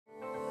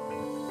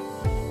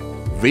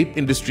Vape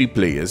industry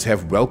players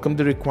have welcomed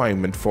the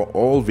requirement for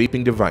all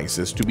vaping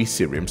devices to be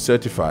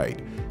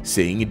Sirim-certified,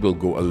 saying it will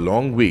go a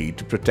long way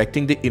to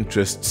protecting the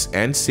interests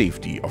and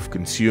safety of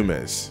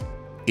consumers.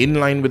 In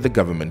line with the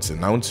government's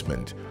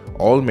announcement,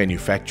 all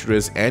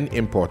manufacturers and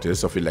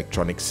importers of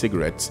electronic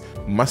cigarettes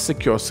must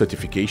secure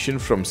certification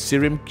from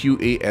Sirim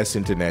QAS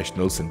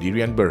International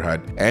Sendirian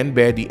Berhad and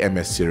bear the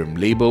MS Sirim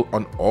label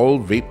on all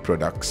vape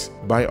products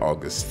by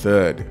August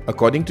 3rd.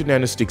 According to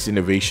Nanosticks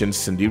Innovations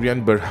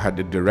Sendirian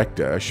Berhad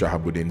Director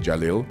Shahabuddin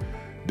Jalil,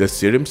 the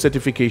Sirim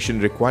certification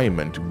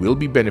requirement will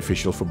be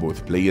beneficial for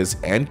both players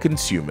and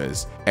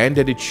consumers, and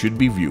that it should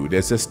be viewed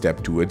as a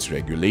step towards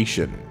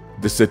regulation.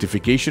 The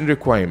certification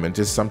requirement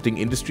is something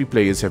industry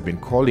players have been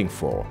calling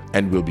for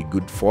and will be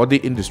good for the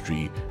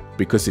industry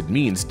because it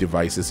means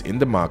devices in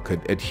the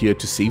market adhere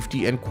to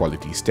safety and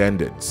quality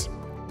standards.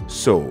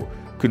 So,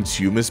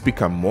 consumers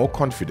become more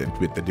confident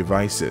with the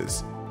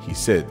devices, he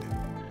said.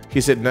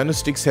 He said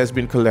Nanosticks has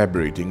been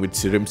collaborating with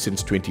Sirim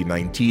since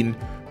 2019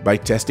 by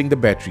testing the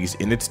batteries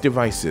in its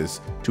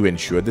devices to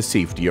ensure the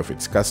safety of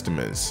its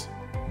customers.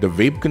 The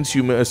Vape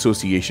Consumer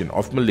Association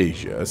of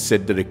Malaysia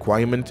said the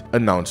requirement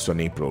announced on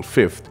April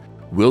 5th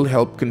will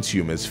help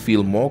consumers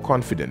feel more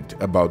confident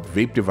about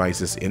vape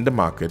devices in the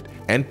market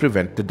and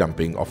prevent the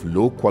dumping of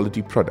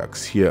low-quality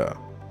products here.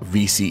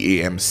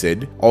 VCAM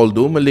said,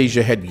 although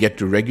Malaysia had yet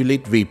to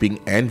regulate vaping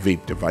and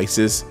vape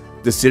devices,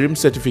 the Sirim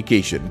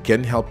certification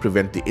can help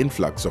prevent the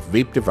influx of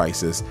vape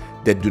devices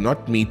that do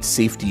not meet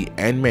safety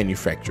and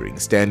manufacturing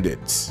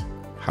standards.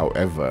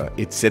 However,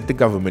 it said the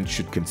government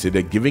should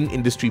consider giving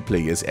industry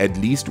players at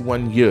least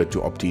 1 year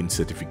to obtain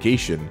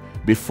certification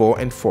before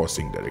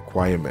enforcing the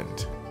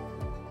requirement.